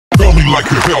me like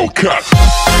a Hellcat.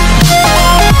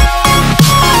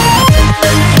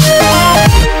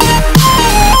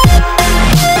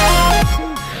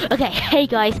 Okay, hey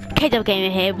guys, KW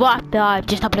Gamer here. Right after I've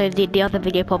just uploaded the other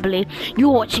video probably,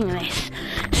 you're watching this.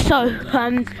 So,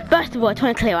 first of all, I just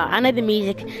want to clear out, I know the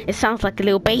music, it sounds like a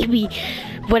little baby,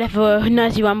 whatever,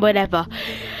 nursery rhyme, whatever.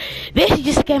 This is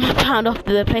just a game I found off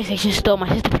the PlayStation Store, my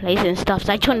sister plays it and stuff,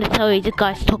 so I just wanted to tell you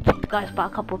guys, talk to you guys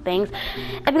about a couple of things.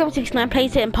 Everyone69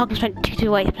 plays it and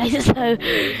Parkinson228 plays it, so,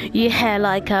 yeah,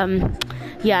 like,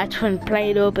 yeah, I just want to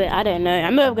play a little bit, I don't know,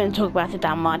 I'm not going to talk about it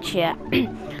that much yet.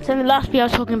 So in the last video I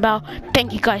was talking about,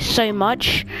 thank you guys so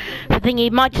much. I think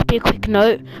it might just be a quick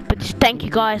note, but just thank you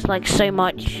guys like so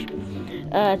much.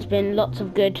 It's been lots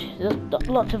of good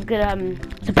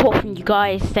support from you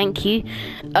guys. Thank you.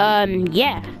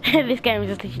 Yeah, this game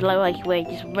is just literally like where you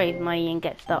just raise money and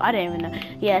get stuff. I don't even know.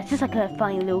 Yeah, it's just like a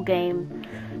funny little game.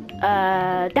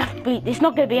 Definitely, it's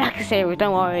not gonna be like a series.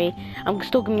 Don't worry. I'm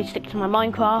still gonna stick to my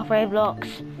Minecraft,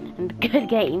 Roblox, and good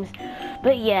games.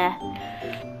 But yeah.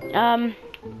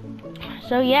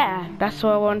 So yeah, that's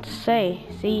what I wanted to say.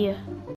 See ya.